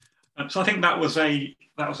So I think that was a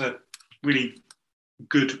really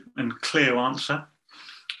good and clear answer.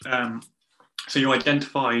 So you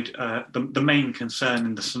identified the main concern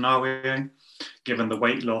in the scenario, given the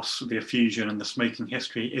weight loss, the effusion, and the smoking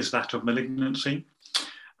history, is that of malignancy.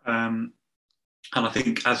 And I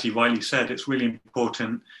think, as you rightly said, it's really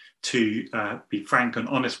important to be frank and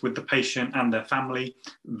honest with the patient and their family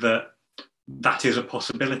that that is a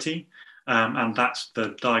possibility, and that's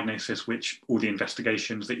the diagnosis which all the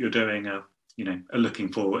investigations that you're doing are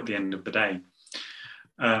looking for at the end of the day.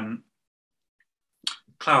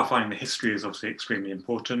 Clarifying the history is obviously extremely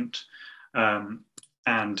important,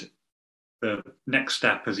 and the next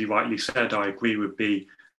step, as you rightly said, I agree, would be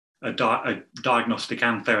a diagnostic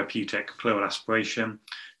and therapeutic pleural aspiration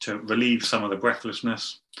to relieve some of the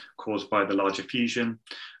breathlessness caused by the large effusion,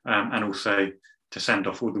 and also to send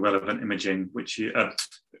off all the relevant imaging,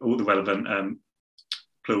 all the relevant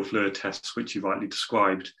pleural fluid tests, which you rightly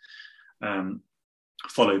described,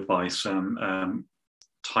 followed by some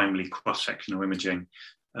timely cross-sectional imaging,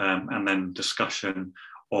 and then discussion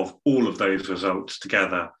of all of those results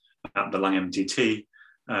together at the lung MDT.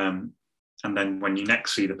 And then when you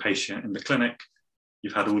next see the patient in the clinic,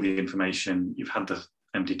 you've had all the information, you've had the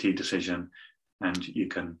MDT decision, and you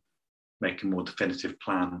can make a more definitive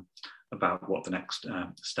plan about what the next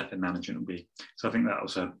step in management will be. So I think that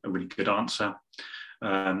was a really good answer.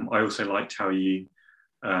 I also liked how you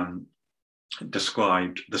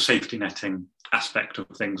described the safety netting aspect of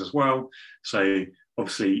things as well. So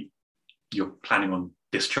obviously you're planning on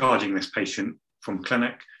discharging this patient from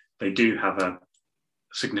clinic. They do have a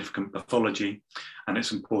significant pathology, and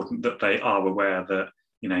it's important that they are aware that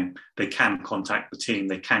they can contact the team,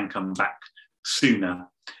 they can come back sooner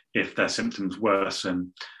if their symptoms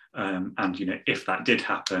worsen, and if that did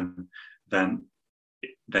happen, then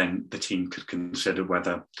the team could consider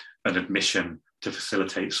whether an admission to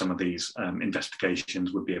facilitate some of these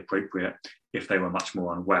investigations would be appropriate if they were much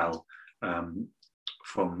more unwell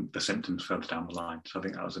from the symptoms further down the line. So I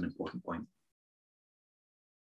think that was an important point.